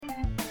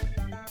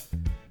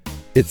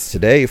It's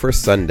today for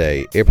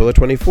Sunday, April the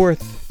 24th,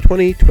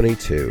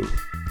 2022.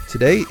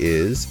 Today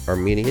is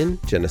Armenian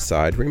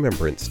Genocide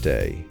Remembrance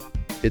Day.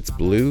 It's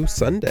Blue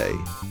Sunday,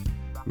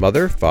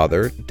 Mother,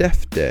 Father,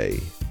 Deaf Day,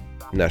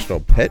 National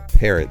Pet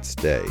Parents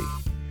Day,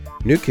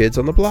 New Kids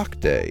on the Block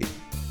Day,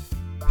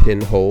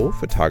 Pinhole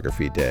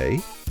Photography Day,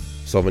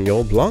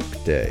 Sauvignon Blanc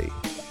Day,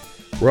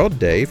 World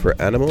Day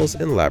for Animals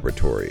in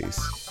Laboratories,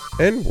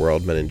 and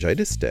World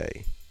Meningitis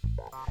Day.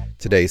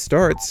 Today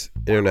starts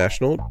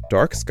International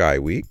Dark Sky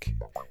Week,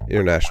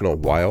 International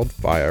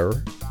Wildfire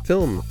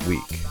Film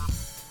Week,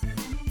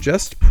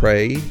 Just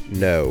Pray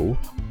No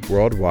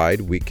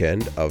Worldwide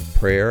Weekend of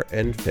Prayer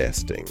and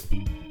Fasting.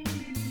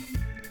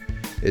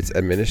 It's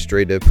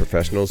Administrative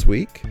Professionals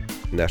Week,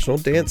 National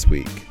Dance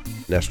Week,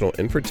 National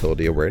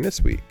Infertility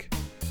Awareness Week.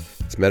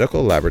 It's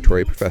Medical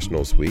Laboratory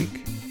Professionals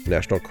Week,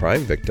 National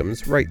Crime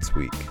Victims' Rights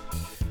Week,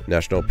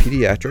 National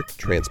Pediatric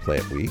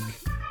Transplant Week,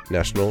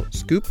 National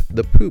Scoop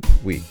the Poop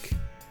Week,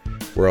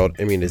 World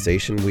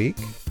Immunization Week,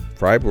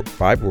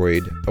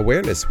 Fibroid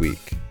Awareness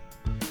Week,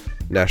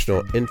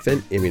 National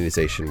Infant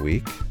Immunization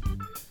Week,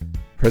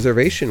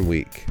 Preservation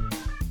Week,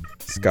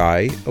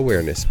 Sky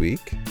Awareness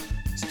Week,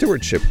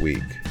 Stewardship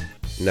Week,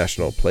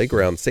 National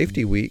Playground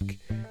Safety Week,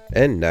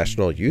 and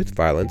National Youth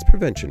Violence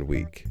Prevention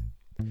Week.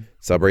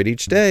 Celebrate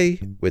each day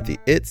with the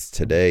It's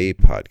Today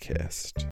podcast.